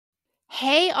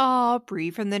Hey all,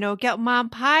 Bree from the No Guilt Mom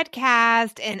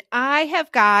podcast, and I have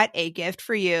got a gift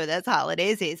for you this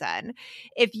holiday season.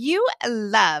 If you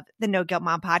love the No Guilt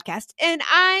Mom podcast, and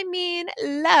I mean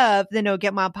love the No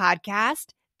Guilt Mom podcast,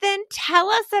 then tell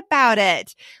us about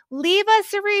it. Leave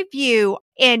us a review,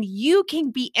 and you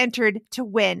can be entered to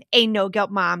win a No Guilt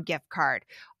Mom gift card.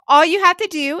 All you have to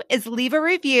do is leave a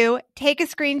review, take a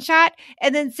screenshot,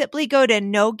 and then simply go to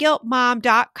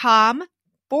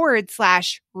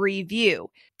noguiltmom.com/review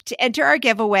to enter our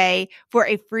giveaway for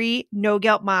a free No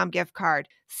Guilt Mom gift card,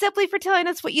 simply for telling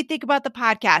us what you think about the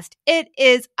podcast. It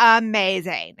is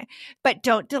amazing. But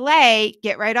don't delay.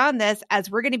 Get right on this,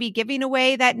 as we're going to be giving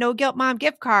away that No Guilt Mom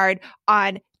gift card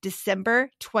on December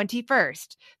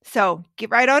 21st. So get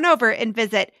right on over and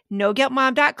visit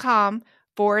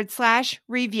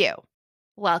noguiltmom.com/review.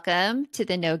 Welcome to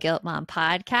the No Guilt Mom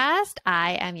podcast.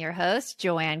 I am your host,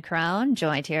 Joanne Crone,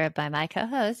 joined here by my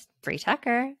co-host, Bree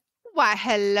Tucker. Why,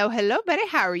 hello, Betty.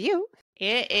 How are you?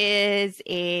 It is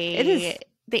the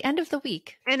end of the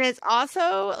week. And it's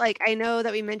also, like, I know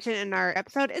that we mentioned in our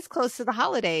episode, it's close to the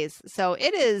holidays. So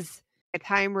it is a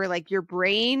time where, like, your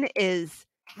brain is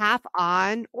half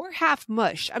on or half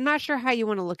mush. I'm not sure how you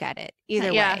want to look at it.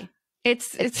 Either way.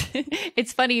 It's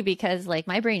funny because, like,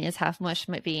 my brain is half mush,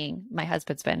 being my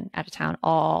husband's been out of town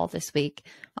all this week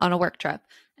on a work trip.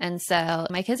 And so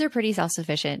my kids are pretty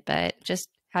self-sufficient, but just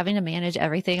having to manage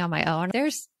everything on my own,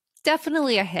 there's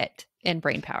definitely a hit in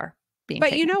brain power being But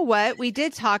taken. you know what? We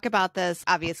did talk about this,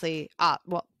 obviously,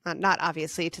 well, not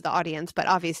obviously to the audience, but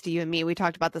obvious to you and me. We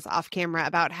talked about this off camera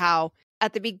about how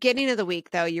at the beginning of the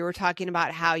week, though, you were talking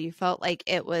about how you felt like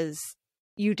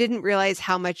you didn't realize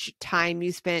how much time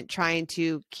you spent trying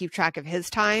to keep track of his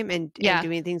time and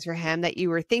doing things for him, that you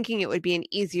were thinking it would be an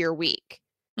easier week.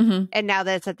 Mm-hmm. And now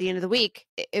that it's at the end of the week,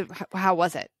 how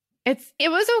was it? It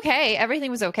was okay. Everything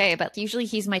was okay. But usually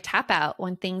he's my tap out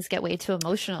when things get way too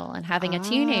emotional, and having a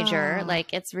teenager,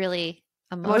 like, it's really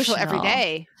emotional every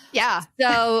day. Yeah.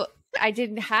 So I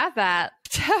didn't have that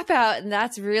tap out, and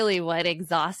that's really what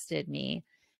exhausted me.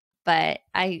 But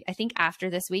I think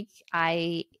after this week,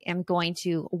 I am going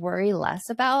to worry less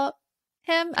about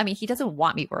him. I mean, he doesn't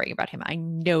want me worrying about him. I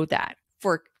know that,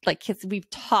 for, like, because we've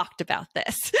talked about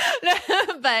this,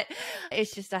 but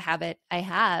it's just a habit I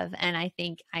have. And I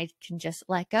think I can just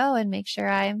let go and make sure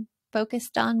I'm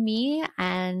focused on me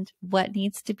and what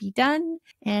needs to be done.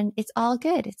 And it's all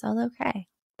good. It's all okay.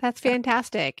 That's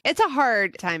fantastic. It's a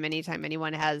hard time anytime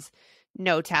anyone has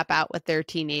no tap out with their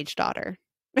teenage daughter.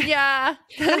 Yeah.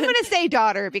 I'm going to say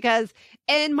daughter because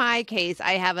in my case,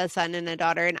 I have a son and a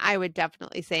daughter, and I would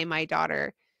definitely say my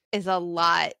daughter is a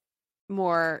lot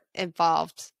more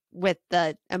involved with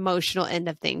the emotional end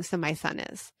of things than my son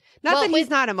is. Not that he's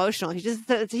not emotional. He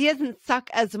doesn't suck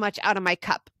as much out of my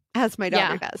cup as my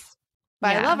daughter does.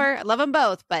 But I love her. I love them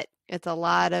both, but it's a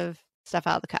lot of stuff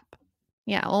out of the cup.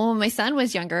 Yeah. Well, when my son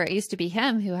was younger, it used to be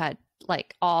him who had,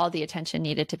 like, all the attention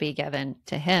needed to be given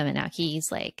to him. And now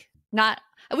he's, like,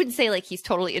 I wouldn't say, like, he's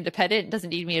totally independent, doesn't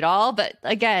need me at all. But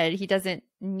again, he doesn't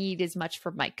need as much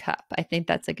from my cup. I think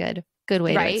that's a good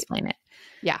way to explain it.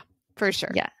 Yeah, for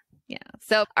sure. Yeah. Yeah.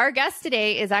 So our guest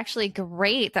today is actually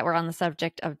great that we're on the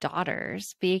subject of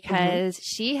daughters, because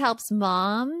she helps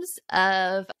moms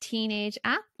of teenage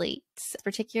athletes,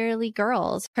 particularly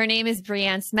girls. Her name is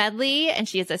Breanne Smedley, and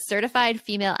she is a certified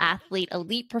female athlete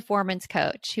elite performance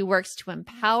coach who works to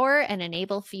empower and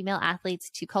enable female athletes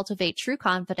to cultivate true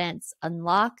confidence,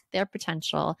 unlock their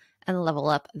potential, and level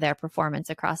up their performance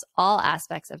across all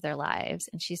aspects of their lives.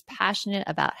 And she's passionate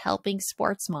about helping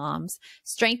sports moms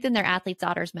strengthen their athlete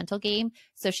daughter's mental game,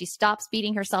 so she stops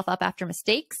beating herself up after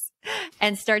mistakes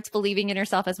and starts believing in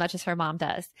herself as much as her mom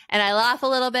does. And I laugh a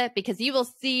little bit because you will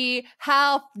see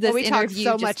how this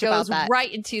interview goes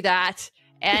right into that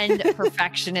and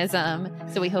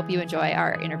perfectionism. So we hope you enjoy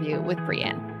our interview with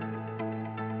Breanne.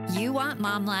 You want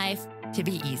mom life to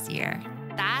be easier.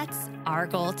 That's our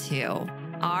goal too.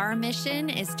 Our mission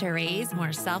is to raise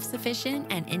more self-sufficient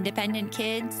and independent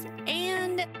kids,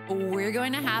 and we're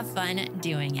going to have fun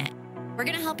doing it. We're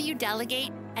going to help you delegate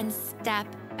and step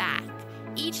back.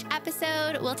 Each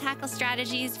episode will tackle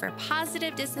strategies for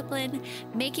positive discipline,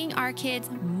 making our kids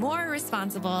more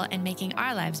responsible and making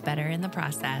our lives better in the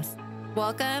process.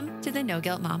 Welcome to the No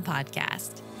Guilt Mom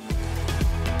podcast.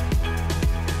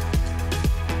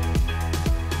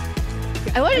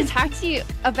 I want to talk to you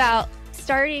about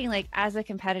starting, like, as a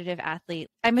competitive athlete.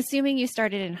 I'm assuming you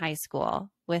started in high school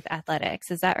with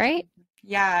athletics. Is that right?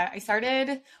 Yeah, I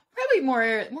started probably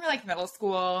more like middle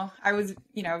school. I was,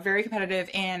 very competitive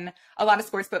in a lot of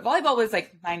sports, but volleyball was,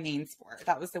 like, my main sport.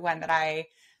 That was the one that I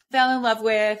fell in love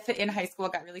with in high school,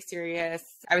 got really serious.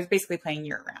 I was basically playing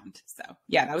year round. So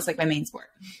yeah, that was like my main sport.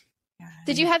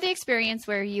 Did you have the experience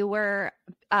where you were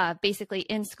basically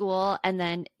in school and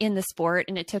then in the sport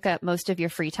and it took up most of your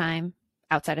free time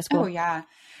outside of school? Oh, yeah.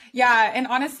 Yeah. And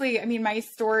honestly, I mean, my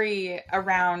story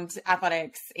around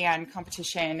athletics and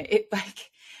competition, it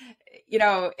like,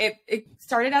 it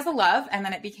started as a love, and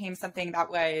then it became something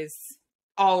that was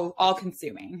all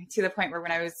consuming, to the point where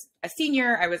when I was a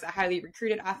senior, I was a highly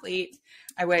recruited athlete.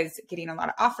 I was getting a lot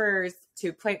of offers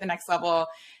to play at the next level.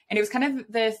 And it was kind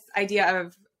of this idea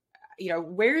of,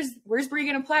 where's Bree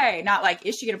going to play? Not like,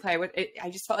 is she going to play? I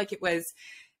just felt like it was,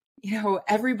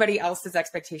 everybody else's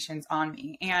expectations on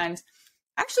me. And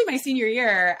actually my senior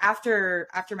year, after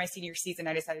my senior season,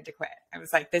 I decided to quit. I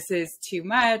was like, this is too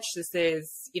much. This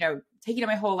is, taking up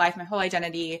my whole life, my whole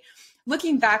identity.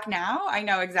 Looking back now, I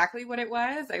know exactly what it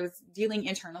was. I was dealing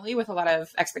internally with a lot of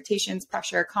expectations,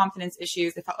 pressure, confidence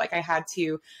issues. I felt like I had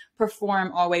to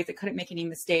perform always. I couldn't make any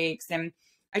mistakes. And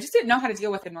I just didn't know how to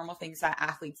deal with the normal things that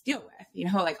athletes deal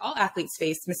with. Like all athletes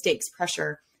face mistakes,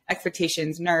 pressure,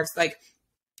 expectations, nerves. Like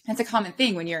it's a common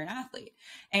thing when you're an athlete.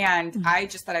 And I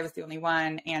just thought I was the only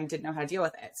one and didn't know how to deal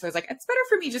with it. So I was like, it's better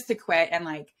for me just to quit and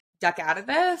like duck out of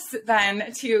this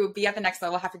than to be at the next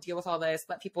level, have to deal with all this,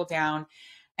 let people down.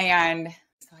 And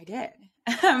so I did.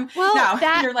 Well,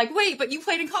 now you're like, wait, but you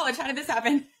played in college. How did this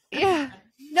happen? Yeah.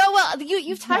 No, well,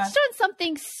 you've touched on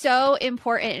something so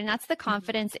important, and that's the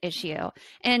confidence issue.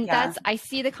 And I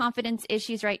see the confidence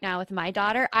issues right now with my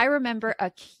daughter. I remember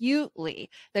acutely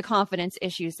the confidence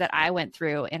issues that I went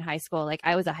through in high school. Like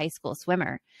I was a high school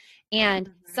swimmer.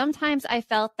 And sometimes I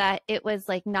felt that it was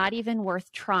like not even worth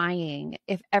trying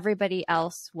if everybody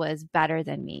else was better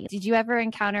than me. Did you ever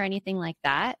encounter anything like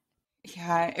that?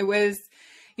 Yeah, it was,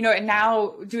 and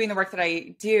now doing the work that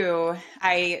I do,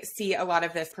 I see a lot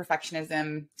of this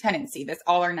perfectionism tendency, this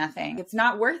all or nothing. It's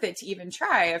not worth it to even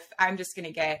try if I'm just going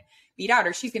to get beat out,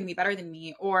 or she's going to be better than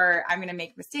me, or I'm going to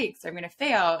make mistakes, or I'm going to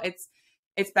fail.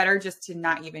 It's better just to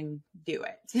not even do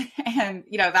it. And,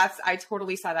 I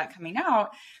totally saw that coming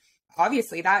out.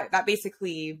 Obviously that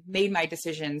basically made my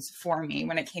decisions for me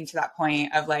when it came to that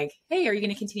point of like, hey, are you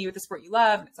going to continue with the sport you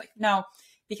love? And it's like, no,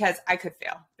 because I could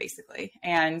fail basically.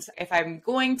 And if I'm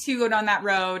going to go down that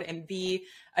road and be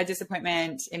a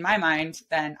disappointment in my mind,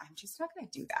 then I'm just not going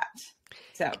to do that.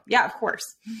 So yeah, of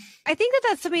course. I think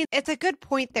that's something, it's a good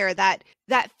point there, that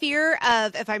fear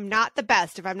of, if I'm not the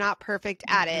best, if I'm not perfect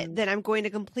at it, then I'm going to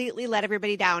completely let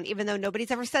everybody down, even though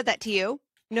nobody's ever said that to you.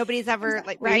 Nobody's ever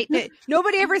right?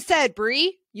 Nobody ever said,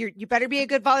 Bree, you better be a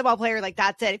good volleyball player. Like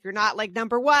that's it. If you're not like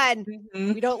number one,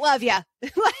 we don't love you.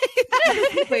 That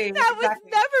was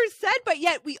never said, but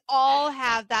yet we all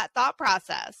have that thought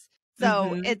process.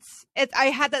 So it's, I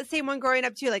had that same one growing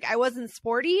up too. Like I wasn't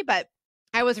sporty, but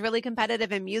I was really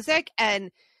competitive in music.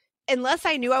 And unless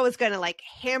I knew I was going to like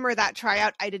hammer that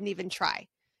tryout, I didn't even try.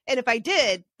 And if I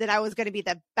did, then I was going to be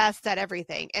the best at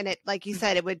everything. And it, like you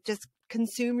said, it would just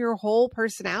consume your whole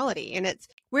personality. And it's,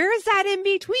 where is that in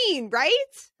between, right?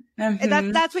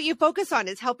 And that's what you focus on,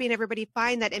 is helping everybody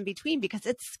find that in between, because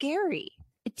it's scary.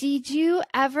 Did you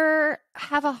ever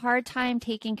have a hard time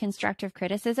taking constructive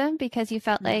criticism because you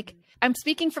felt like, I'm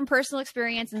speaking from personal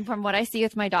experience and from what I see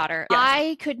with my daughter,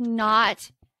 I could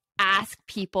not ask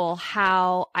people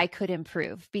how I could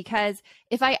improve, because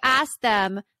if I asked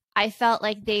them, I felt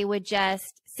like they would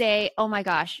just say, oh my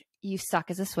gosh, you suck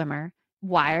as a swimmer.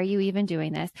 Why are you even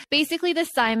doing this? Basically the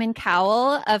Simon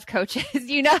Cowell of coaches,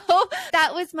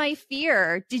 that was my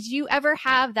fear. Did you ever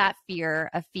have that fear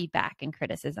of feedback and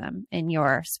criticism in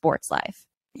your sports life?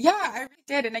 Yeah, I really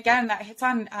did. And again, that hits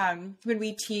on when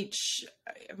we teach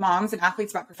moms and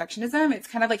athletes about perfectionism, it's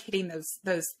kind of like hitting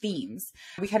those themes.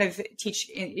 We kind of teach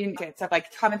in bits of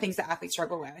like common things that athletes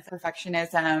struggle with: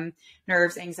 perfectionism,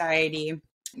 nerves, anxiety,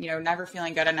 never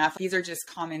feeling good enough. These are just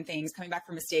common things, coming back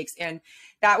from mistakes. And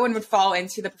that one would fall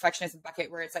into the perfectionism bucket,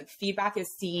 where it's like feedback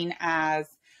is seen as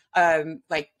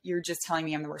like, you're just telling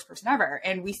me I'm the worst person ever.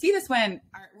 And we see this when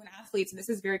athletes, and this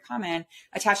is very common,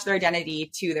 attach their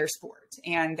identity to their sport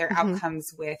and their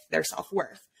outcomes with their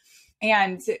self-worth.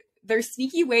 And there's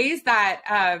sneaky ways that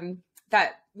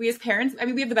we as parents, I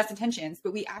mean, we have the best intentions,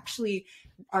 but we actually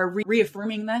are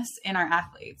reaffirming this in our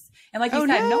athletes. And like you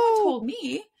said, no one told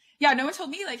me. Yeah, no one told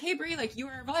me like, hey, Bree, like you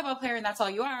are a volleyball player and that's all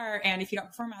you are. And if you don't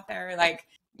perform out there, like,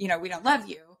 we don't love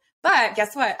you. But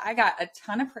guess what? I got a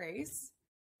ton of praise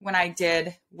when I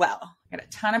did well. I got a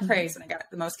ton of praise when I got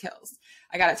the most kills.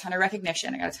 I got a ton of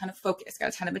recognition. I got a ton of focus, got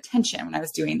a ton of attention when I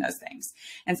was doing those things.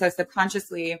 And so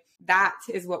subconsciously, that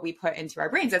is what we put into our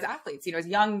brains as athletes, as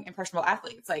young, impressionable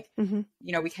athletes. Like,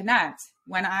 we connect.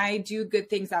 When I do good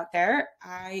things out there,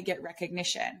 I get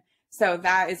recognition. So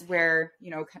that is where,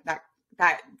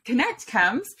 that connect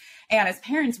comes. And as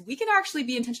parents, we can actually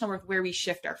be intentional with where we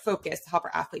shift our focus to help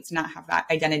our athletes not have that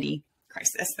identity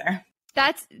crisis there.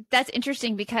 That's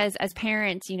interesting because as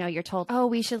parents, you're told, oh,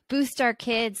 we should boost our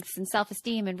kids and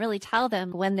self-esteem and really tell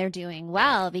them when they're doing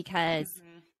well because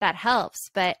that helps.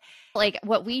 But like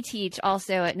what we teach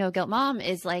also at No Guilt Mom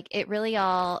is like, it really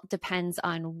all depends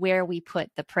on where we put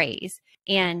the praise.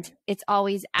 And it's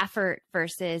always effort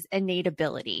versus innate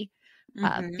ability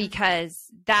because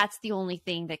that's the only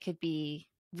thing that could be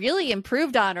really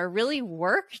improved on or really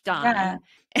worked on. Yeah.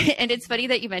 And it's funny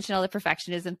that you mentioned all the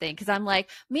perfectionism thing, because I'm like,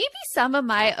 maybe some of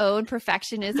my own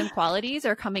perfectionism qualities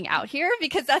are coming out here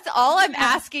because that's all I'm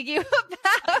asking you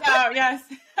about. Oh, yes.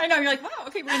 I know. You're like, wow,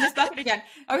 okay, we're in this bucket again.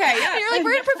 Okay, yeah. And you're like,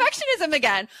 we're in perfectionism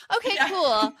again. Okay,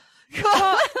 cool.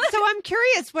 So I'm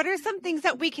curious, what are some things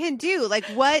that we can do? Like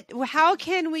how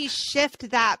can we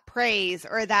shift that praise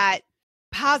or that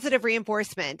positive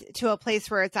reinforcement to a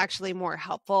place where it's actually more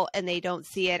helpful and they don't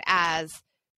see it as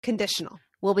conditional?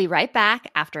 We'll be right back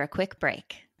after a quick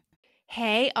break.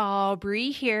 Hey,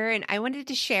 Aubrey here, and I wanted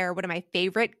to share one of my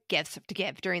favorite gifts to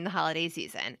give during the holiday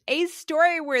season, a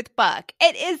Storyworth book.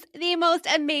 It is the most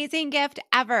amazing gift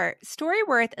ever.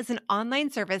 Storyworth is an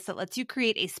online service that lets you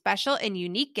create a special and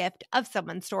unique gift of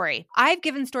someone's story. I've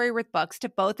given Storyworth books to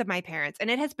both of my parents,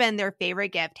 and it has been their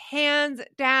favorite gift, hands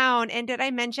down. And did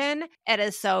I mention it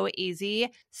is so easy?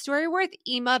 Storyworth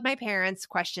emailed my parents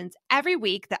questions every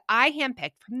week that I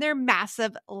handpicked from their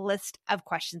massive list of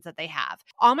questions that they have.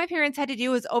 All my parents had to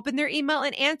do was open their email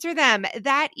and answer them.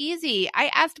 That easy. I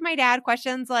asked my dad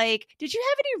questions like, did you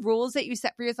have any rules that you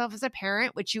set for yourself as a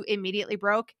parent, which you immediately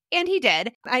broke? And he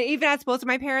did. I even asked both of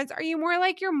my parents, are you more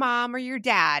like your mom or your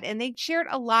dad? And they shared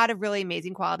a lot of really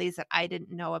amazing qualities that I didn't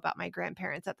know about my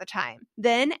grandparents at the time.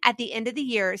 Then at the end of the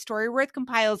year, Storyworth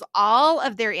compiles all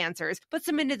of their answers, puts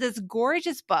them into this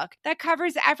gorgeous book that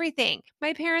covers everything.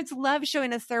 My parents love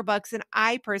showing us their books, and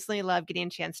I personally love getting a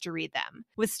chance to read them.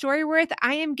 With Storyworth,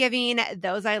 I am giving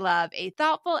those I love a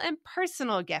thoughtful and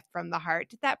personal gift from the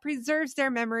heart that preserves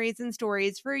their memories and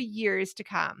stories for years to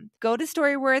come. Go to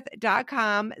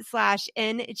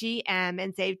storyworth.com/NGM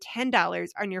and save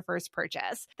 $10 on your first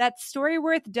purchase. That's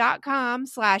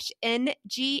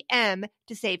storyworth.com/NGM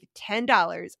to save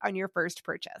 $10 on your first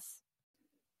purchase.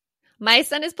 My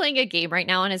son is playing a game right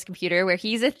now on his computer where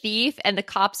he's a thief and the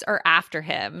cops are after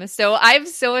him. So I'm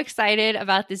so excited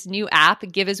about this new app,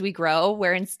 Give As We Grow,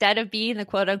 where instead of being the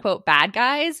quote unquote bad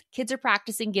guys, kids are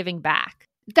practicing giving back.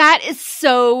 That is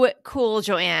so cool,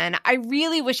 Joanne. I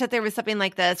really wish that there was something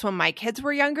like this when my kids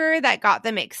were younger that got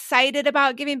them excited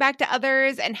about giving back to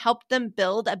others and helped them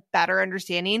build a better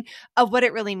understanding of what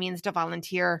it really means to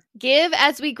volunteer. Give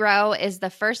As We Grow is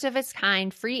the first of its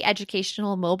kind free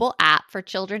educational mobile app for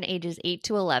children ages 8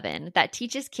 to 11 that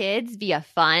teaches kids via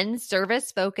fun,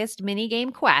 service-focused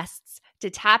minigame quests to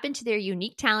tap into their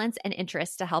unique talents and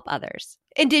interests to help others.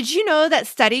 And did you know that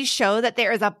studies show that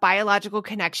there is a biological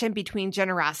connection between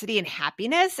generosity and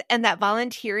happiness, and that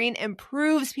volunteering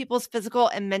improves people's physical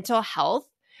and mental health?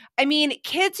 I mean,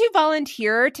 kids who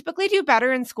volunteer typically do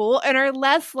better in school and are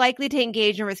less likely to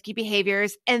engage in risky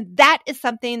behaviors. And that is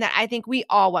something that I think we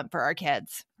all want for our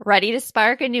kids. Ready to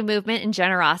spark a new movement in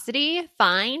generosity?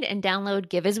 Find and download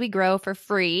Give As We Grow for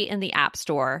free in the App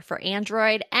Store for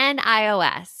Android and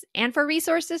iOS. And for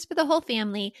resources for the whole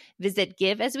family, visit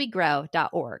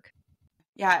giveaswegrow.org.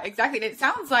 Yeah, exactly. And it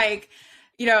sounds like,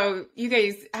 you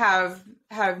guys have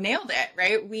nailed it,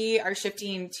 right? We are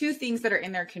shifting to things that are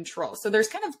in their control. So there's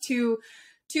kind of two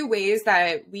ways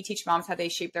that we teach moms how they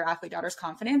shape their athlete daughter's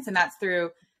confidence. And that's through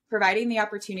providing the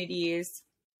opportunities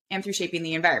and through shaping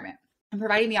the environment. And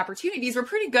providing the opportunities, we're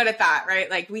pretty good at that, right?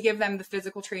 Like we give them the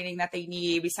physical training that they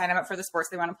need. We sign them up for the sports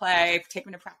they want to play, take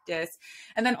them to practice.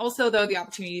 And then also though, the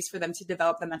opportunities for them to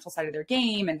develop the mental side of their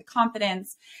game and the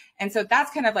confidence. And so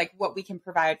that's kind of like what we can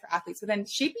provide for athletes. But then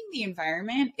shaping the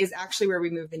environment is actually where we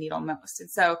move the needle most.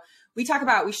 And so we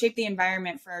shape the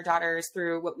environment for our daughters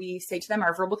through what we say to them,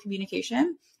 our verbal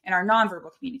communication and our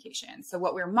nonverbal communication. So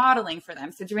what we're modeling for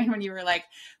them. So Breanne, when you were like,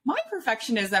 my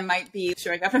perfectionism might be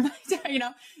showing up in my,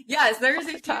 yes, there's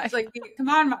a huge, like, come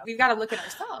on, we've got to look at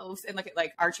ourselves and look at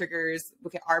like our triggers,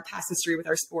 look at our past history with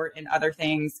our sport and other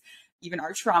things, even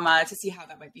our trauma, to see how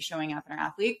that might be showing up in our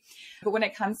athlete. But when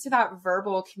it comes to that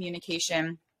verbal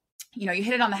communication, you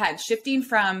hit it on the head, shifting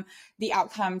from the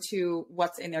outcome to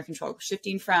what's in their control,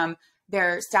 shifting from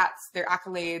their stats, their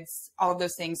accolades, all of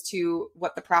those things to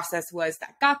what the process was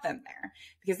that got them there,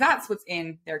 because that's what's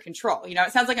in their control.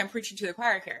 It sounds like I'm preaching to the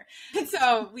choir here. And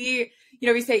so we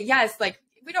say, yes, like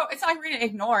it's not like we're going to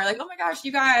ignore like, oh my gosh,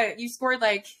 you scored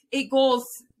like 8 goals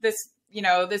this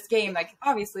game, like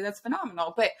obviously that's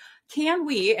phenomenal, but can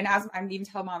we, and as I'm even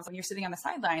telling moms, when you're sitting on the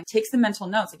sideline, take some mental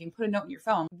notes, like you can put a note in your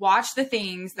phone, watch the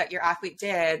things that your athlete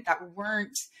did that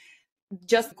weren't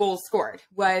just goals scored.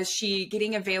 Was she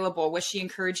getting available? Was she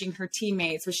encouraging her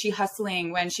teammates? Was she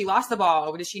hustling when she lost the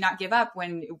ball? Did she not give up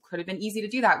when it could have been easy to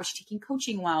do that? Was she taking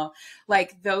coaching well?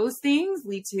 Like those things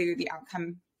lead to the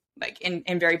outcome like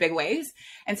in very big ways.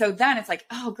 And so then it's like,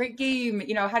 oh, great game.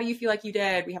 How do you feel like you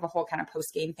did? We have a whole kind of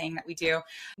post game thing that we do.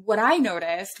 What I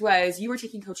noticed was you were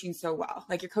taking coaching so well.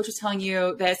 Like your coach was telling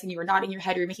you this and you were nodding your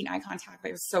head, you were making eye contact.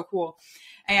 It was so cool.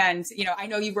 And, I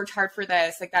know you worked hard for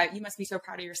this, like that. You must be so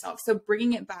proud of yourself. So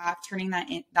bringing it back, turning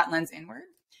that lens inward.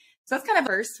 So that's kind of the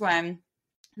first one.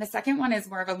 The second one is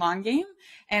more of a long game,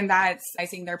 and that's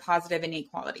recognizing their positive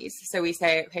innate qualities. So we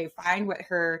say, okay, find what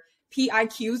her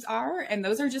PIQs are. And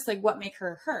those are just like what make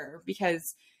her her,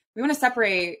 because we want to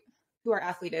separate who our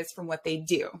athlete is from what they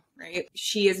do, right?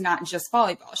 She is not just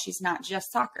volleyball. She's not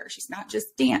just soccer. She's not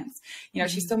just dance.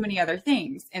 She's so many other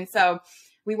things. And so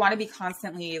we want to be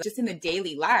constantly just in the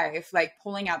daily life, like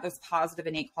pulling out those positive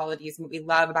innate qualities and what we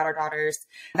love about our daughters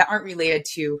that aren't related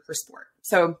to her sport.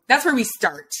 So that's where we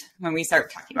start when we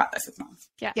start talking about this with moms.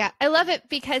 Yeah. I love it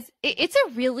because it's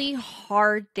a really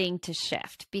hard thing to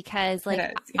shift, because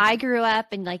like I grew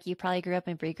up, and like you probably grew up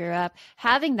and Bree grew up,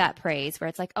 having that praise where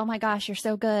it's like, oh my gosh, you're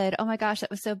so good. Oh my gosh, that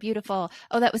was so beautiful.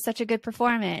 Oh, that was such a good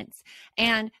performance.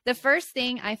 And the first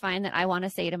thing I find that I want to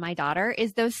say to my daughter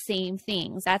is those same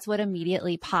things. That's what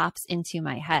immediately pops into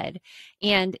my head.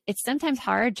 And it's sometimes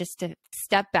hard just to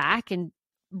step back and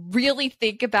really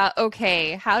think about,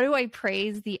 okay, how do I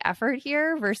praise the effort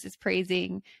here versus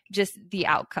praising just the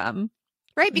outcome?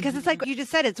 Right. Because it's like you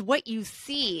just said, it's what you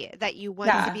see that you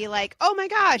want to be like, oh my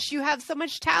gosh, you have so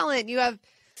much talent. You have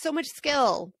so much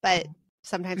skill. But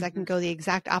sometimes I can go the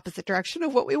exact opposite direction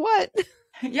of what we want.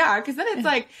 Yeah. Because then it's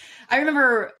like, I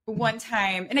remember one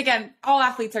time, and again, all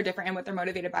athletes are different in what they're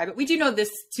motivated by, but we do know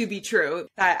this to be true,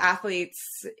 that athletes,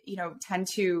 tend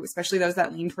to, especially those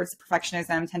that lean towards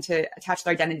perfectionism, tend to attach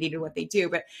their identity to what they do.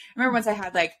 But I remember once I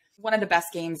had like one of the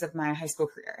best games of my high school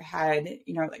career. I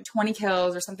had, like 20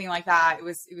 kills or something like that. It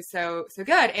was so good.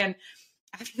 And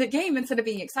after the game, instead of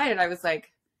being excited, I was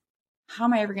like, how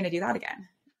am I ever going to do that again?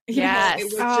 Yes. It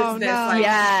was just this like,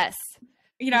 yes.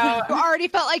 You already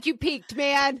felt like you peaked,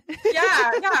 man. Yeah.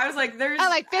 I was like, there's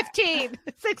like 15,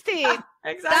 16.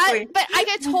 Exactly. But I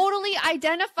could totally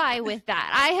identify with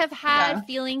that. I have had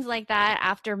feelings like that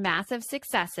after massive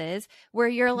successes where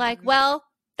you're like, well,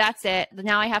 that's it.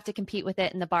 Now I have to compete with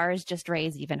it. And the bar is just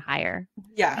raised even higher.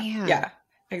 Yeah.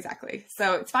 Exactly.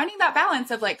 So it's finding that balance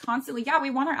of like constantly, we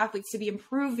want our athletes to be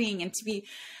improving and to be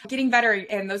getting better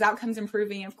and those outcomes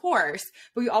improving, of course,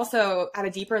 but we also at a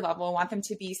deeper level want them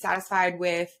to be satisfied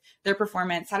with their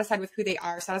performance, satisfied with who they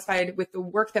are, satisfied with the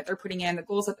work that they're putting in, the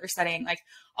goals that they're setting, like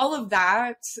all of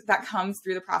that comes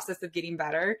through the process of getting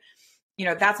better.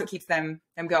 That's what keeps them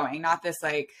going, not this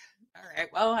like, all right,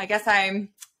 well, I guess I'm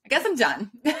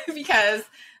done because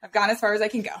I've gone as far as I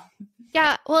can go.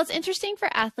 Yeah. Well, it's interesting for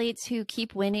athletes who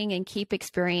keep winning and keep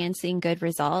experiencing good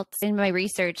results. In my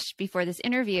research before this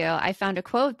interview, I found a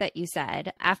quote that you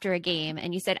said after a game,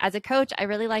 and you said, as a coach, I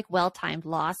really like well-timed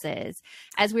losses.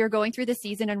 As we were going through the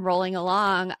season and rolling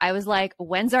along, I was like,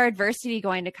 when's our adversity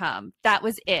going to come? That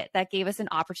was it. That gave us an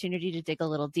opportunity to dig a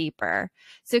little deeper.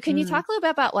 So can you talk a little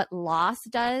bit about what loss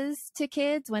does to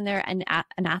kids when they're an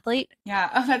athlete? Yeah.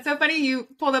 Oh, that's so funny. You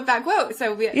pulled up that quote.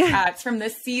 So it's from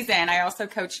this season. I also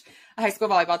coach a high school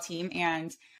volleyball team,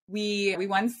 and we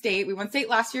won state. We won state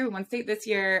last year. We won state this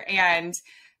year, and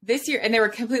they were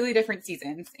completely different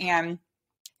seasons. And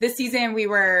this season we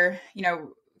were,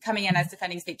 coming in as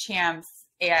defending state champs,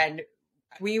 and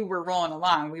we were rolling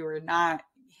along. We were not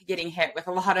getting hit with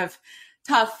a lot of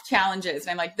tough challenges.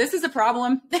 And I'm like, this is a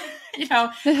problem.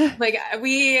 Like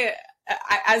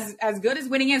as good as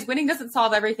winning is, winning doesn't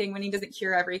solve everything. Winning doesn't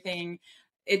cure everything.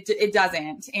 It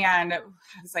doesn't. And I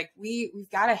was like, we've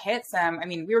got to hit some,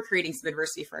 we were creating some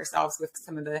adversity for ourselves with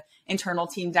some of the internal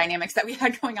team dynamics that we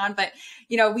had going on, but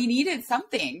we needed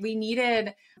something. We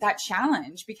needed that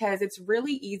challenge, because it's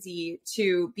really easy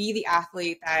to be the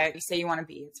athlete that you say you want to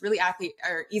be. It's really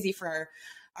easy for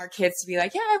our kids to be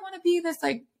like, yeah, I want to be this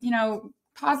like,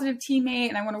 positive teammate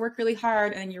and I want to work really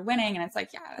hard, and then you're winning. And it's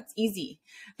like, yeah, that's easy.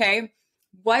 Okay.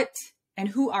 And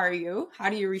who are you?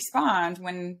 How do you respond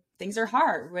when things are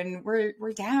hard, when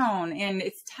we're down and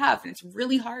it's tough and it's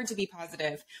really hard to be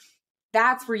positive?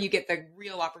 That's where you get the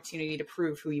real opportunity to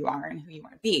prove who you are and who you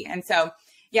want to be. And so,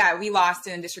 yeah, we lost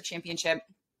in the district championship.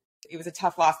 It was a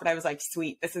tough loss, but I was like,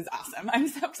 sweet, this is awesome. I'm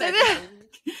so excited.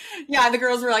 Yeah, the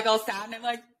girls were like all sad and I'm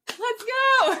like, let's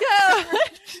go. Yeah.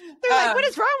 They're like, what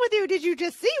is wrong with you? Did you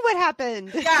just see what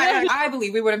happened? Yeah, I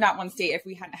believe we would have not won state if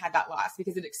we hadn't had that loss,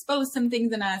 because it exposed some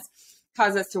things in us,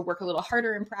 caused us to work a little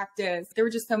harder in practice. There were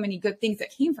just so many good things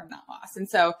that came from that loss. And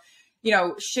so,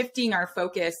 shifting our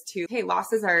focus to, hey,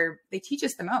 losses they teach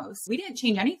us the most. We didn't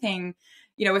change anything,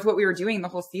 with what we were doing the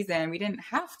whole season. We didn't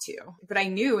have to, but I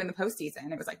knew in the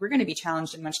postseason, it was like, we're going to be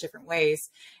challenged in much different ways.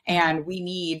 And we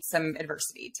need some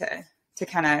adversity to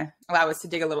kind of allow us to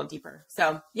dig a little deeper.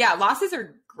 So yeah, losses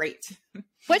are great.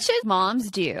 What should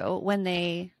moms do when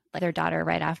they like their daughter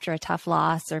right after a tough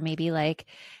loss, or maybe like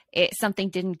something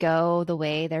didn't go the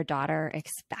way their daughter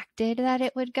expected that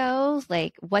it would go?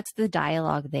 Like, what's the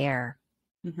dialogue there?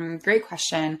 Mm-hmm. Great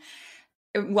question.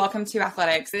 Welcome to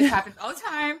athletics. This happens all the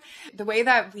time. The way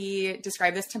that we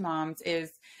describe this to moms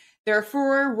is there are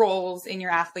 4 roles in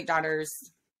your athlete daughter's,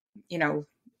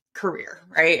 career,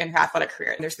 right? In her athletic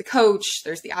career. There's the coach,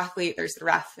 there's the athlete, there's the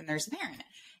ref, and there's the parent.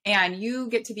 And you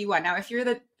get to be one. Now, if you're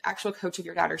the actual coach of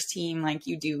your daughter's team, like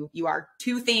you are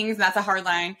 2 things. That's a hard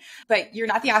line, but you're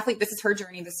not the athlete. This is her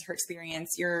journey. This is her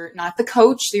experience. You're not the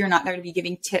coach. So you're not there to be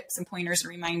giving tips and pointers and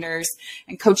reminders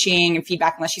and coaching and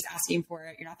feedback unless she's asking for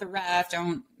it. You're not the ref.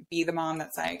 Don't be the mom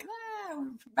that's like,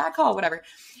 bad call, whatever.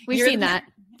 We've seen that.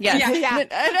 Yes.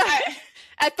 Yeah.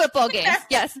 At football games.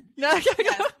 Yes.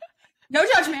 No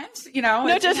judgment,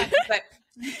 No judgment. But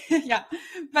yeah,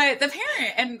 but the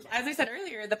parent, and as I said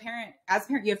earlier, as a parent,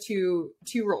 you have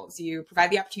two roles. You provide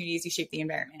the opportunities, you shape the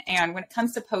environment. And when it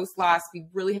comes to post loss, we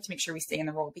really have to make sure we stay in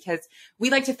the role, because we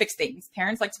like to fix things.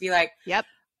 Parents like to be like, yep,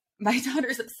 my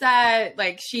daughter's upset.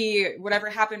 Like whatever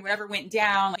happened, whatever went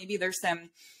down, maybe there's some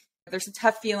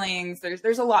tough feelings.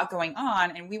 There's a lot going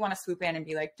on. And we want to swoop in and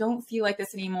be like, don't feel like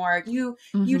this anymore. You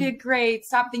did great.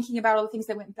 Stop thinking about all the things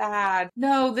that went bad.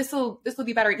 No, this will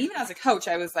be better. And even as a coach,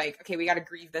 I was like, okay, we got to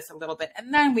grieve this a little bit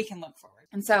and then we can look forward.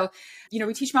 And so,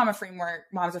 we teach moms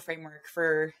a framework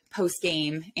for post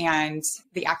game, and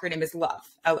the acronym is LOVE,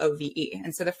 LOVE.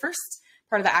 And so the first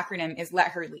part of the acronym is let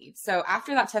her lead. So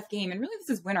after that tough game, and really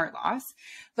this is win or loss,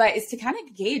 but it's to kind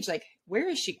of gauge, like, where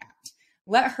is she at?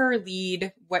 Let her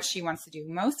lead what she wants to do.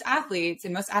 Most athletes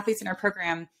in our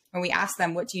program, when we ask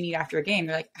them, what do you need after a game?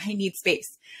 They're like, I need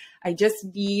space. I just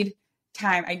need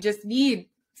time. I just need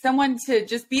someone to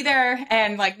just be there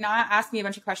and like not ask me a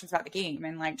bunch of questions about the game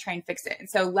and like try and fix it. And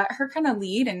so let her kind of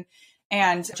lead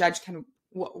and judge kind of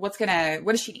what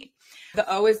does she need?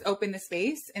 The O is open the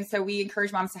space. And so we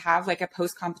encourage moms to have like a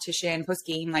post-competition,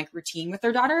 post-game like routine with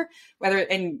their daughter,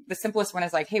 and the simplest one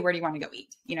is like, hey, where do you want to go eat?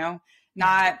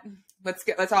 Not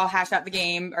let's all hash out the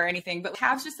game or anything, but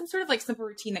have just some sort of like simple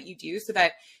routine that you do so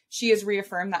that she is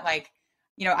reaffirmed that like,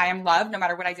 I am loved no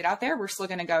matter what I did out there. We're still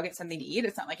going to go get something to eat.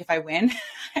 It's not like if I win,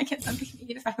 I get something to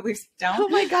eat. If I lose, I don't. Oh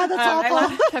my God, that's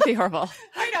awful. That'd be horrible.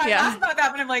 I know. I laugh about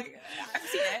that, but I'm like, I've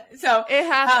seen it. So it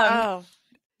happens.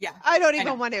 Yeah. I don't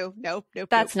even want to. Nope.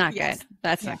 That's not good.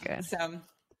 That's not good. So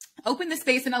open the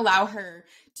space and allow her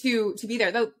to be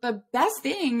there. The best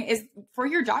thing is for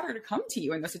your daughter to come to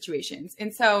you in those situations.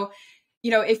 And so,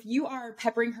 if you are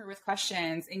peppering her with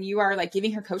questions and you are like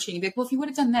giving her coaching, you'd be like, well, if you would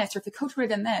have done this, or if the coach would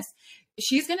have done this,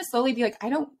 she's going to slowly be like, I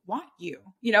don't want you,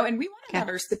 and we want our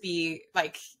daughters to be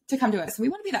like, to come to us. And we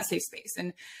want to be that safe space.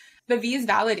 And the V is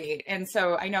validate. And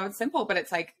so I know it's simple, but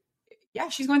it's like, yeah,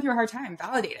 she's going through a hard time.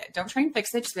 Validate it. Don't try and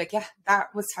fix it. Just be like, yeah,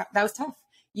 that was tough.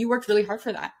 You worked really hard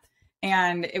for that.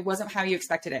 And it wasn't how you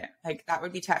expected it. Like, that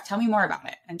would be tough. Tell me more about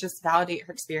it, and just validate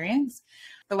her experience.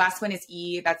 The last one is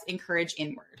E, that's encourage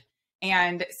inward.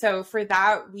 And so for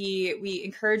that, we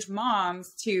encourage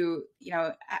moms to,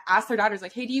 ask their daughters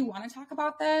like, hey, do you want to talk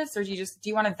about this? Or do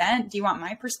you want to vent? Do you want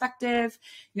my perspective?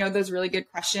 Those really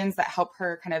good questions that help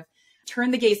her kind of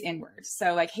turn the gaze inward.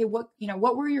 So like, hey, what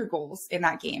were your goals in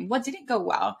that game? What didn't go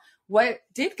well? What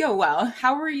did go well?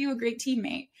 How were you a great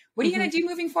teammate? What are you going to do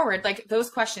moving forward? Like those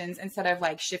questions, instead of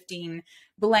like shifting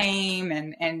blame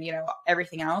and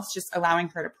everything else, just allowing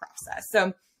her to process.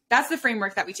 So that's the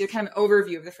framework that we do, kind of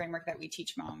overview of the framework that we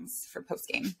teach moms for post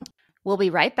game. We'll be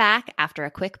right back after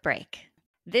a quick break.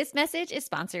 This message is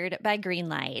sponsored by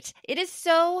Greenlight. It is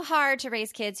so hard to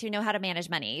raise kids who know how to manage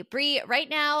money. Bree, right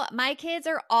now, my kids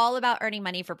are all about earning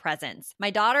money for presents. My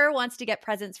daughter wants to get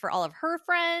presents for all of her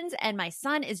friends, and my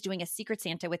son is doing a Secret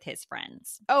Santa with his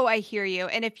friends. Oh, I hear you.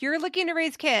 And if you're looking to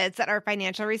raise kids that are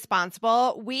financially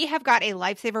responsible, we have got a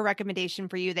lifesaver recommendation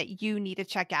for you that you need to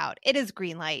check out. It is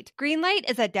Greenlight. Greenlight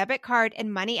is a debit card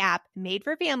and money app made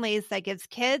for families that gives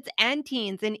kids and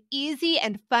teens an easy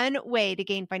and fun way to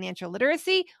gain financial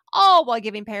literacy, all while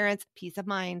giving parents peace of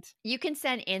mind. You can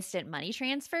send instant money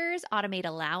transfers, automate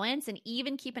allowance, and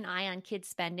even keep an eye on kids'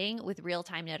 spending with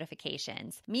real-time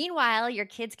notifications. Meanwhile, your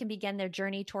kids can begin their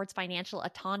journey towards financial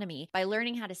autonomy by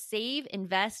learning how to save,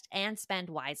 invest, and spend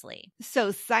wisely.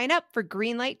 So sign up for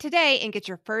Greenlight today and get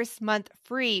your first month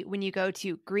free when you go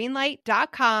to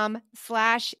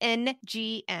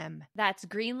greenlight.com/NGM. That's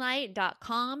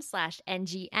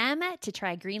greenlight.com/NGM to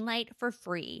try Greenlight for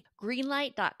free.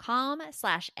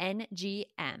 Greenlight.com/NGM.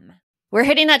 We're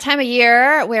hitting that time of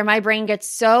year where my brain gets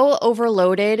so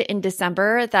overloaded in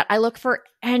December that I look for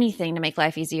anything to make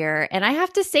life easier. And I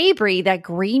have to say, Bree, that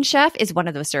Green Chef is one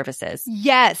of those services.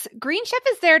 Yes, Green Chef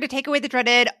is there to take away the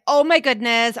dreaded, oh my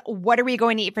goodness, what are we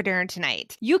going to eat for dinner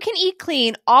tonight? You can eat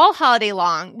clean all holiday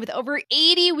long with over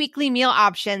 80 weekly meal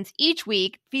options each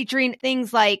week, featuring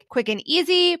things like quick and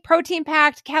easy,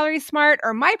 protein-packed, calorie-smart,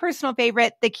 or my personal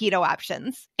favorite, the keto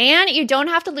options. And you don't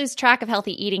have to lose track of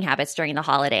healthy eating habits during the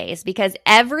holidays because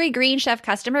every Green Chef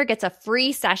customer gets a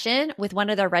free session with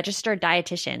one of their registered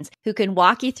dietitians who can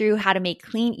walk you through how to make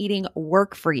clean eating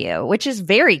work for you, which is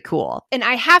very cool. And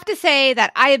I have to say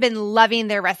that I have been loving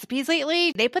their recipes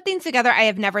lately. They put things together I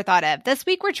have never thought of. This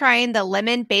week, we're trying the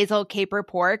lemon basil caper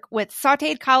pork with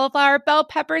sauteed cauliflower, bell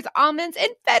peppers, almonds, and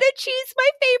feta cheese, my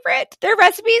favorite. Their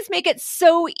recipes make it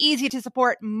so easy to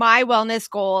support my wellness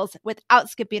goals without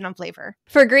skipping on flavor.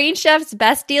 For Green Chef's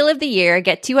best deal of the year,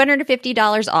 get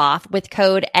 $250 off with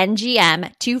code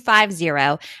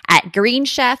NGM250 at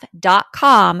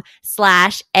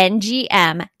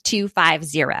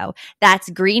greenchef.com/NGM250. That's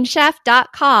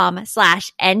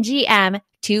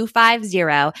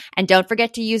greenchef.com/NGM250. And don't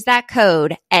forget to use that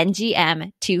code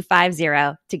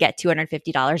NGM250 to get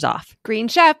 $250 off. Green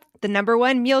Chef, the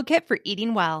 #1 meal kit for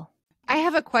eating well. I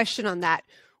have a question on that.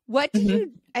 What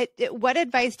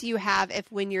advice do you have if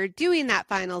when you're doing that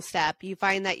final step, you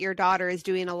find that your daughter is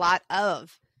doing a lot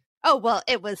of, oh, well,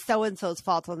 it was so-and-so's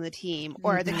fault on the team,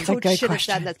 or the coach should have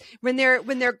done this. When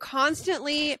they're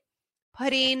constantly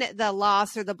putting the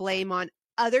loss or the blame on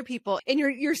other people, and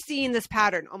you're seeing this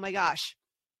pattern, oh my gosh,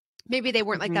 maybe they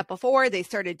weren't like that before, they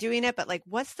started doing it, but like,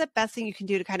 what's the best thing you can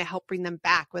do to kind of help bring them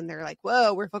back when they're like,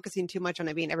 whoa, we're focusing too much on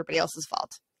it being everybody else's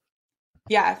fault?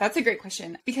 Yeah, that's a great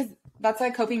question because that's a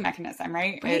coping mechanism,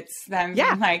 right? It's them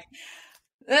being like,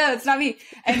 it's not me.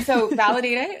 And so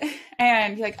validate it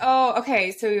and be like, oh,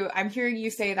 okay. So I'm hearing you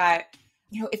say that,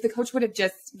 if the coach would have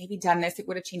just maybe done this, it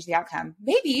would have changed the outcome.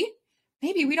 Maybe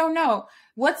we don't know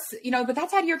but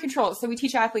that's out of your control. So we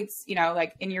teach athletes,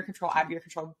 like in your control, out of your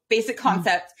control, basic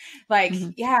concept. Like,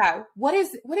 what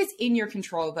is in your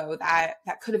control though, that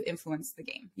could have influenced the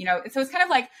game, So it's kind of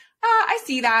like, I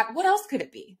see that. What else could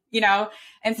it be?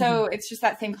 And so it's just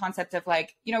that same concept of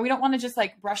like, we don't want to just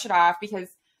like brush it off because,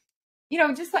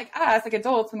 just like us, like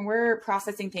adults, when we're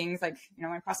processing things, like,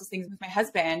 I process things with my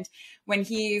husband, when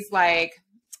he's like,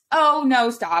 oh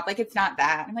no, stop. Like, it's not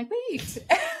that. I'm like, wait,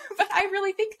 but I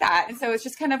really think that. And so it's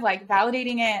just kind of like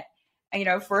validating it,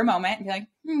 for a moment and be like,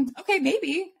 okay,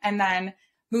 maybe. And then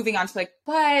moving on to like,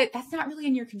 but that's not really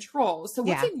in your control. So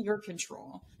what's in your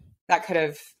control that could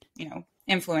have,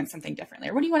 influenced something differently?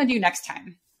 Or what do you want to do next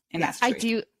time in that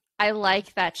situation? I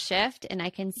like that shift, and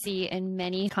I can see in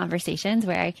many conversations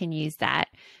where I can use that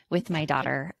with my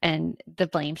daughter and the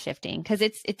blame shifting, because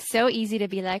it's so easy to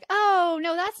be like, oh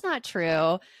no, that's not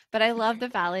true. But I love the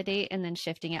validate and then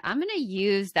shifting it. I'm going to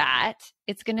use that.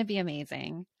 It's going to be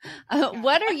amazing.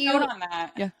 What are you on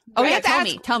that? Yeah. Oh yeah,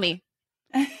 tell me.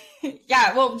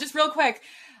 Yeah, well, just real quick.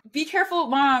 Be careful,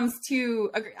 moms,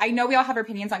 I know we all have our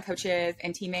opinions on coaches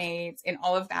and teammates and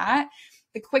all of that.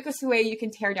 The quickest way you can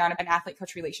tear down an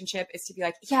athlete-coach relationship is to be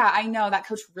like, yeah, I know that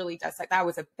coach really does that. That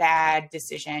was a bad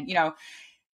decision.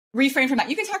 Refrain from that.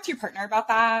 You can talk to your partner about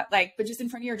that, but just in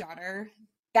front of your daughter,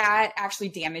 that actually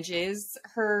damages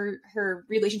her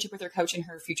relationship with her coach and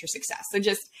her future success. So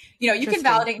just, you can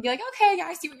validate and be like, okay, yeah,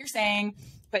 I see what you're saying,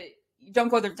 but don't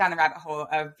go down the rabbit hole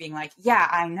of being like, yeah,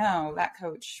 I know that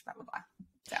coach, blah, blah, blah.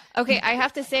 So. Okay, I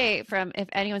have to say, from if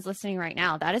anyone's listening right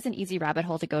now, that is an easy rabbit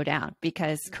hole to go down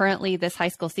because currently this high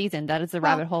school season, that is the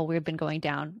rabbit hole we've been going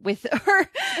down with her.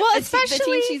 Well, especially the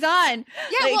team she's on.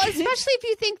 Yeah, well, especially if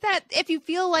you think that if you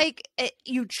feel like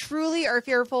you truly are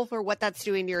fearful for what that's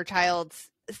doing to your child's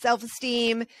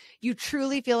self-esteem, you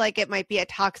truly feel like it might be a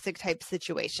toxic type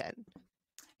situation.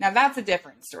 Now that's a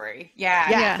different story.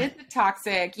 Yeah. If it's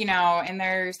toxic, and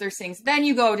there's things, then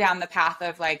you go down the path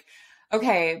of like,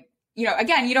 okay,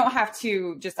 again, you don't have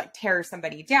to just like tear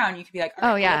somebody down. You could be like,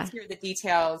 all right, let's hear the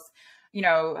details.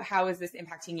 How is this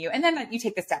impacting you? And then you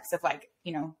take the steps of like,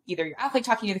 either your athlete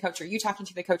talking to the coach or you talking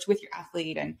to the coach with your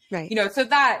athlete. And, so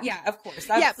that, of course,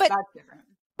 that's different.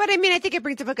 But I mean, I think it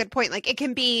brings up a good point. Like it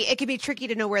can be tricky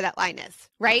to know where that line is,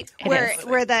 right? It is.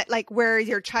 Where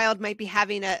your child might be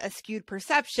having a skewed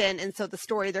perception. And so the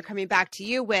story they're coming back to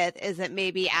you with isn't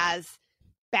maybe as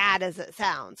bad as it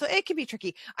sounds. So it can be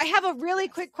tricky. I have a really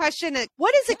quick question.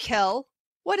 What is a kill?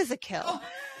 What is a kill? Oh.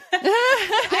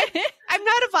 I'm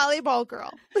not a volleyball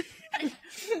girl.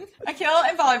 A kill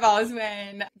in volleyball is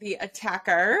when the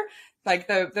attacker, like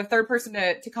the third person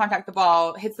to contact the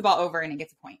ball, hits the ball over and it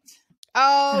gets a point.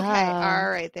 Oh, okay. All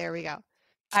right. There we go.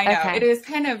 I know. Okay. It is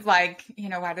kind of like,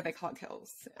 why do they call it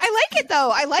kills? I like it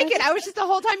though. I like it. I was just the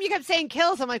whole time you kept saying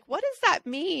kills. I'm like, what does that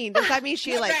mean? Does that mean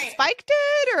she spiked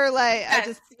it or like,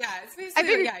 yes,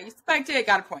 you spiked it,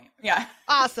 got a point. Yeah.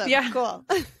 Awesome. Yeah. Cool.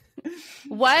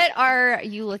 What are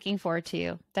you looking forward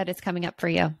to that is coming up for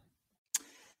you?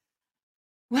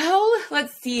 Well,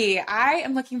 let's see. I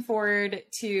am looking forward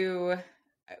to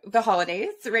the holidays.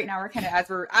 Right now we're kind of,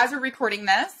 as we're recording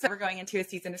this, we're going into a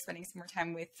season of spending some more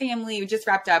time with family. We just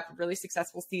wrapped up a really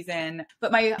successful season,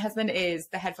 but my husband is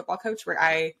the head football coach where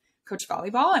I coach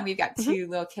volleyball, and we've got two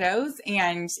little kiddos,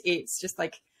 and it's just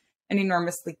like an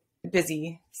enormously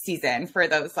busy season for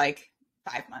those like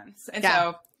 5 months. And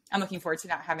so I'm looking forward to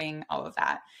not having all of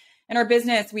that. In our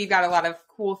business, we've got a lot of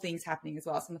cool things happening as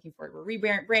well. So I'm looking forward. We're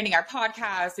rebranding our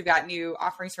podcast. We've got new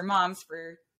offerings for moms,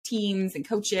 for teams and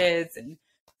coaches, and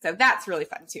so that's really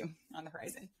fun too on the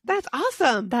horizon. That's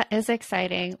awesome. That is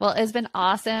exciting. Well, it's been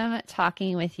awesome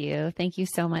talking with you. Thank you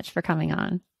so much for coming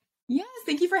on. Yes,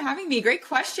 thank you for having me. Great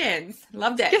questions.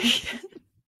 Loved it.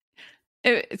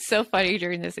 It's so funny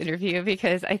during this interview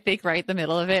because I think right in the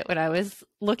middle of it, when I was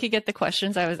looking at the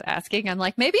questions I was asking, I'm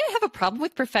like, maybe I have a problem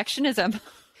with perfectionism.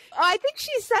 I think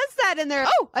she says that in there.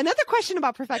 Oh, another question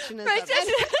about perfectionism. Right.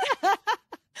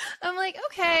 I'm like,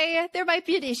 okay, there might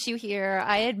be an issue here.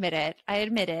 I admit it.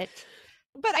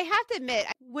 But I have to admit,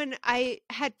 when I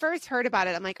had first heard about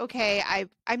it, I'm like, okay,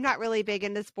 I'm not really big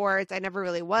into sports. I never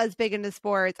really was big into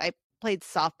sports. I played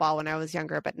softball when I was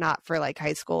younger, but not for like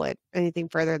high school or anything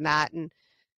further than that. And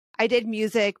I did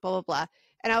music, blah, blah, blah.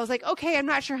 And I was like, okay, I'm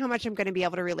not sure how much I'm going to be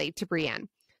able to relate to Breanne.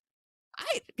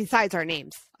 Besides our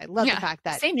names, I love the fact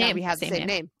that we have the same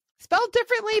name. Spelled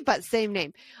differently, but same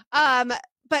name.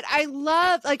 But I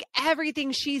love like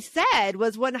everything she said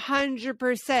was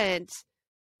 100%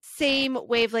 same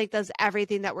wavelength as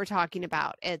everything that we're talking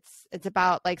about. It's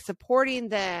about like supporting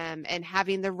them and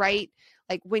having the right,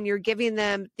 like when you're giving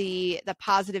them the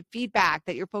positive feedback,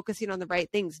 that you're focusing on the right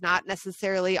things, not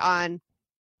necessarily on,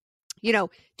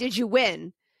 did you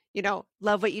win?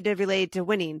 Love what you did related to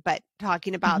winning, but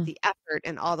talking about the effort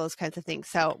and all those kinds of things.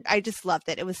 So I just loved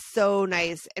it. It was so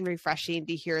nice and refreshing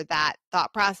to hear that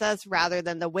thought process rather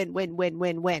than the win, win, win,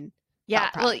 win, win. Yeah.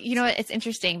 Well, it's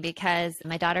interesting because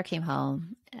my daughter came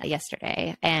home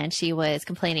yesterday and she was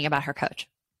complaining about her coach.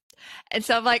 And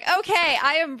so I'm like, okay,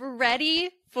 I am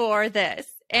ready for this.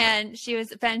 And she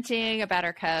was venting about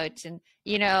her coach. And,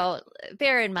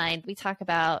 bear in mind, we talk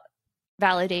about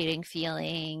validating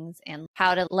feelings and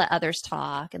how to let others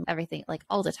talk and everything, like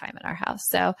all the time in our house.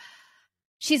 So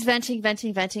she's venting.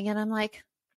 And I'm like,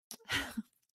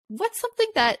 what's something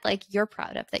that like you're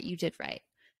proud of that you did right?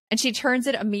 And she turns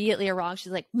it immediately around.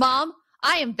 She's like, Mom,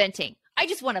 I am venting. I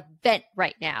just want to vent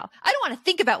right now. I don't want to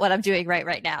think about what I'm doing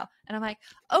right now. And I'm like,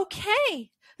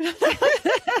 okay.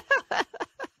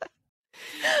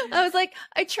 I was like,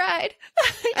 I tried.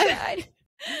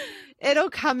 It'll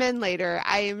come in later.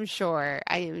 I am sure.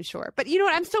 But you know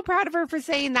what? I'm so proud of her for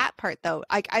saying that part though.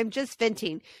 Like I'm just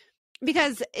venting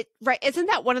because isn't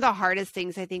that one of the hardest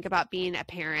things I think about being a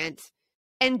parent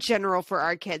in general for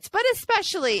our kids, but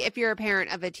especially if you're a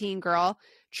parent of a teen girl,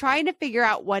 trying to figure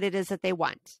out what it is that they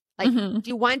want. Like, do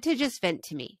you want to just vent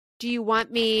to me? Do you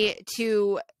want me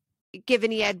to give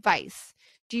any advice?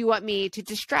 Do you want me to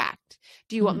distract?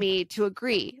 Do you want me to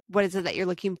agree? What is it that you're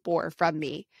looking for from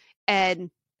me?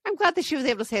 And I'm glad that she was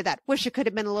able to say that. Wish it could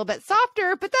have been a little bit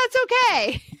softer, but that's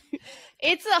okay.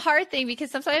 It's a hard thing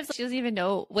because sometimes she doesn't even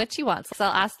know what she wants. So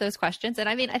I'll ask those questions. And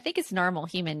I mean, I think it's normal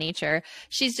human nature.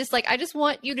 She's just like, I just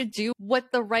want you to do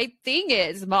what the right thing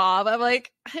is, Mom. I'm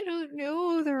like, I don't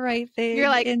know the right thing. You're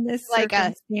like, in this like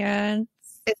circumstance.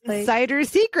 Insider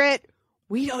secret.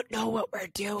 We don't know what we're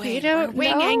doing. We don't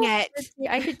we're winging know. it.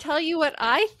 I could tell you what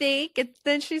I think. And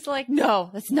then she's like, no,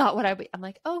 that's not what I'm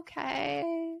like, okay.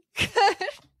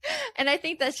 And I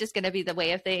think that's just going to be the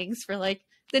way of things for like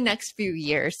the next few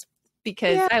years.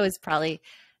 Because I was probably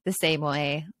the same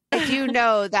way. I do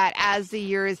know that as the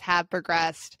years have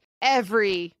progressed,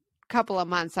 every couple of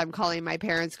months I'm calling my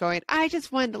parents going, I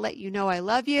just wanted to let you know I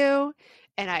love you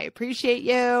and I appreciate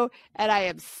you. And I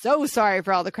am so sorry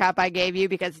for all the crap I gave you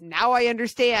because now I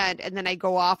understand. And then I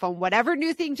go off on whatever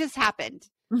new thing just happened.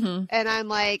 Mm-hmm. And I'm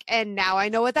like, and now I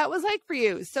know what that was like for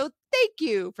you. So thank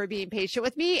you for being patient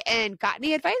with me. And got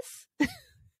any advice?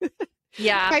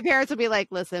 Yeah. My parents will be like,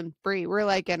 listen, Bree, we're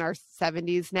like in our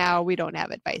 70s now. We don't have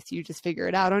advice. You just figure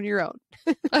it out on your own.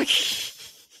 Okay.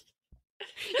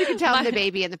 You can tell them the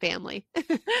baby and the family.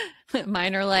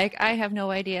 Mine are like, I have no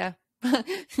idea.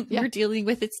 You're dealing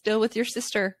with it still with your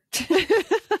sister.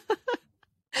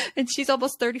 And she's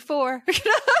almost 34.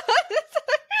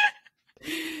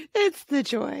 It's the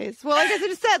joys. Well, like I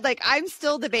just said, like I'm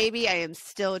still the baby. I am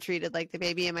still treated like the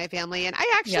baby in my family. And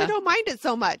I actually don't mind it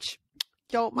so much.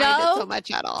 Don't mind it so much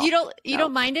at all. You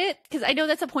don't mind it? Because I know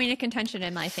that's a point of contention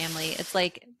in my family. It's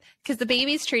like, because the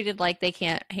baby's treated like they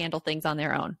can't handle things on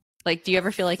their own. Like, do you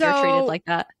ever feel like you're treated like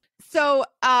that? So,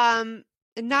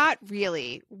 not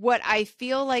really. What I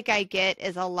feel like I get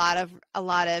is a lot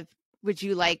of, would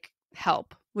you like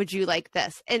help? Would you like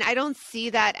this? And I don't see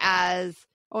that as,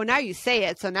 oh, now you say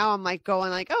it. So now I'm like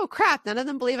going like, oh crap, none of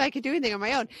them believe I could do anything on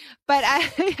my own. But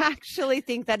I actually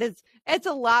think that it's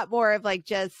a lot more of like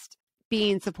just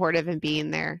being supportive and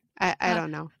being there. I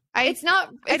don't know. It's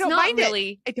not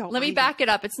really. Let me back it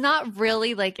up. It's not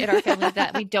really like in our family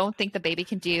that we don't think the baby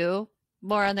can do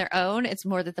more on their own. It's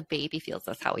more that the baby feels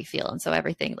that's how we feel. And so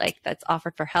everything like that's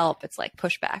offered for help, it's like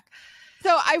pushback.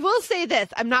 So I will say this,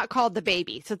 I'm not called the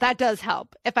baby. So that does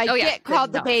help. If I get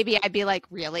called the baby, I'd be like,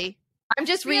 really? I'm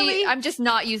just I'm just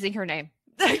not using her name.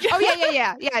 Oh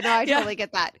yeah. Yeah, no, I totally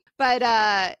get that.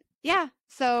 But yeah.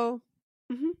 So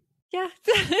yeah,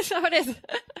 that's how it is.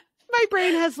 My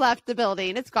brain has left the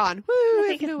building. It's gone. Woo, I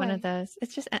think it's one of those.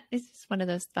 It's just one of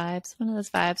those vibes. One of those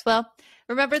vibes. Well,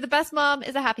 remember, the best mom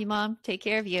is a happy mom. Take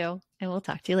care of you, and we'll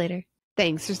talk to you later.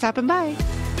 Thanks for stopping by.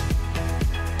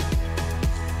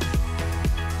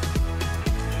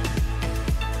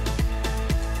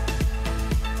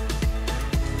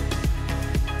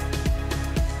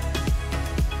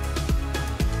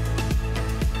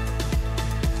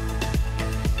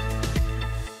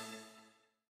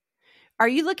 Are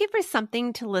you looking for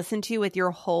something to listen to with your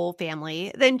whole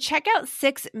family? Then check out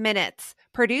 6 Minutes,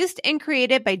 produced and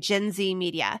created by Gen Z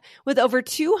Media. With over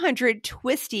 200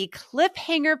 twisty,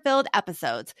 cliffhanger-filled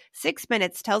episodes, 6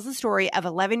 Minutes tells the story of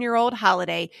 11-year-old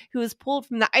Holiday who was pulled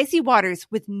from the icy waters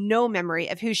with no memory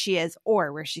of who she is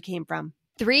or where she came from.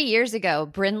 3 years ago,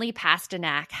 Breanne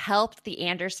Pasternak helped the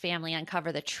Anders family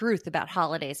uncover the truth about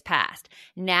Holiday's past.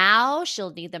 Now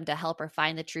she'll need them to help her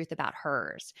find the truth about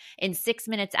hers. In 6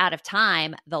 Minutes Out of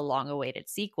Time, the long-awaited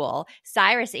sequel,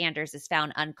 Cyrus Anders is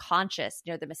found unconscious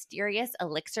near the mysterious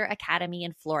Elixir Academy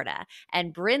in Florida,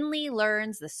 and Breanne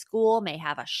learns the school may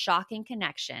have a shocking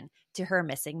connection to her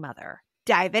missing mother.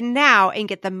 Dive in now and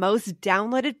get the most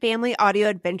downloaded family audio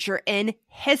adventure in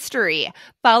history.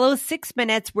 Follow 6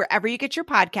 Minutes wherever you get your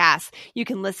podcasts. You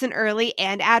can listen early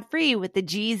and ad-free with the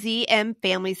GZM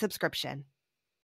family subscription.